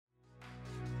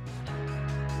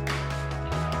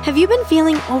Have you been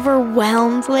feeling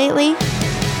overwhelmed lately?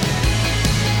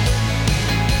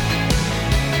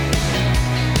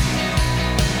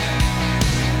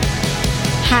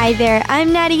 Hi there,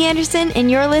 I'm Natty Anderson, and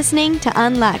you're listening to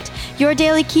Unlocked, your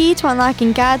daily key to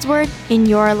unlocking God's Word in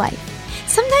your life.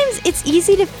 Sometimes it's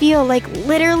easy to feel like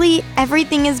literally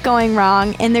everything is going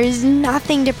wrong and there's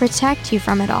nothing to protect you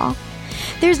from it all.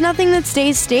 There's nothing that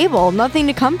stays stable, nothing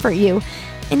to comfort you.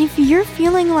 And if you're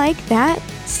feeling like that,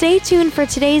 stay tuned for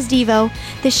today's Devo,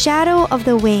 The Shadow of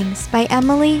the Wings by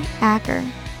Emily Acker.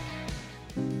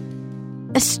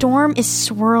 A storm is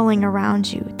swirling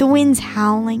around you. The wind's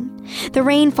howling. The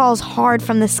rain falls hard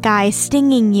from the sky,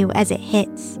 stinging you as it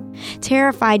hits.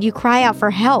 Terrified, you cry out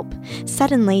for help.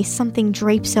 Suddenly, something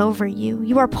drapes over you.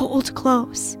 You are pulled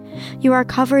close. You are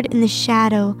covered in the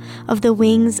shadow of the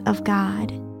wings of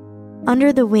God.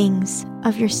 Under the wings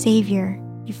of your Savior,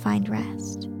 you find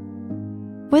rest.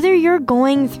 Whether you're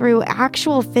going through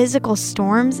actual physical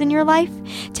storms in your life,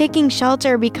 taking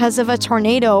shelter because of a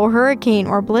tornado or hurricane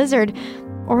or blizzard,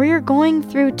 or you're going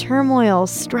through turmoil,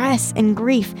 stress, and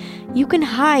grief, you can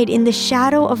hide in the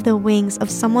shadow of the wings of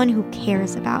someone who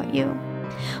cares about you.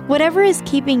 Whatever is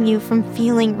keeping you from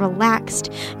feeling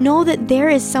relaxed, know that there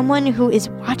is someone who is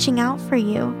watching out for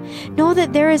you. Know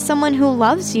that there is someone who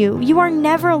loves you. You are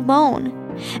never alone.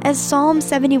 As Psalm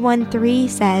 71:3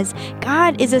 says,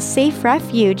 God is a safe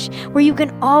refuge where you can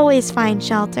always find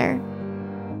shelter.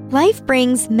 Life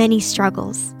brings many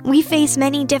struggles. We face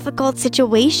many difficult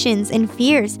situations and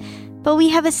fears, but we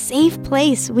have a safe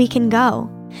place we can go.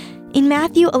 In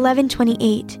Matthew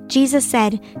 11:28, Jesus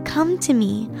said, "Come to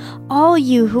me, all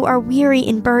you who are weary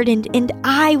and burdened, and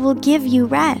I will give you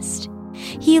rest."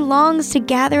 He longs to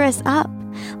gather us up,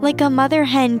 like a mother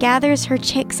hen gathers her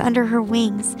chicks under her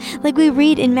wings, like we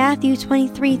read in Matthew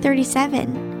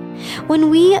 23:37. When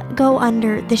we go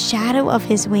under the shadow of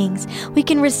His wings, we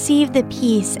can receive the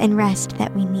peace and rest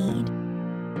that we need.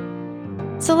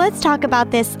 So let's talk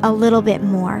about this a little bit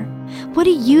more. What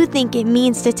do you think it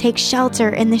means to take shelter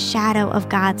in the shadow of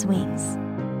God's wings?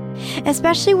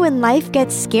 Especially when life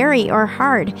gets scary or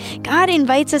hard, God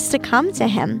invites us to come to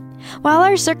Him. While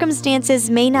our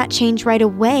circumstances may not change right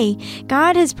away,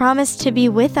 God has promised to be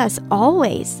with us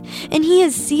always, and He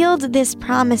has sealed this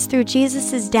promise through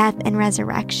Jesus' death and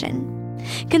resurrection.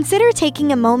 Consider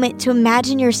taking a moment to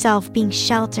imagine yourself being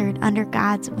sheltered under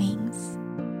God's wings.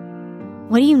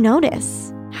 What do you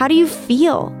notice? How do you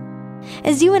feel?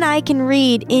 As you and I can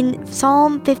read in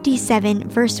Psalm 57,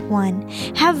 verse 1,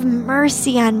 "Have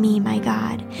mercy on me, my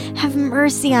God. Have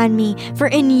mercy on me, for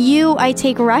in you I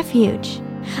take refuge.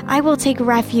 I will take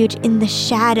refuge in the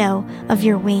shadow of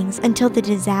your wings until the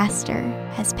disaster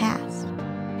has passed."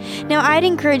 Now, I'd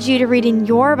encourage you to read in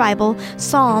your Bible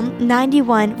Psalm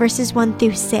 91, verses 1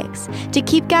 through 6, to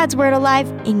keep God's Word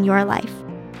alive in your life.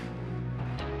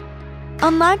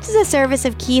 Unlocked is a service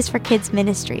of Keys for Kids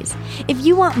Ministries. If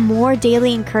you want more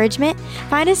daily encouragement,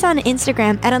 find us on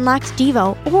Instagram at Unlocked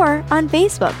Devo or on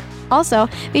Facebook. Also,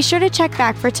 be sure to check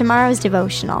back for tomorrow's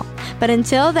devotional. But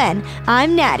until then,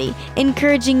 I'm Natty,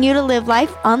 encouraging you to live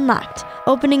life unlocked,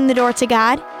 opening the door to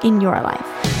God in your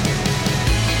life.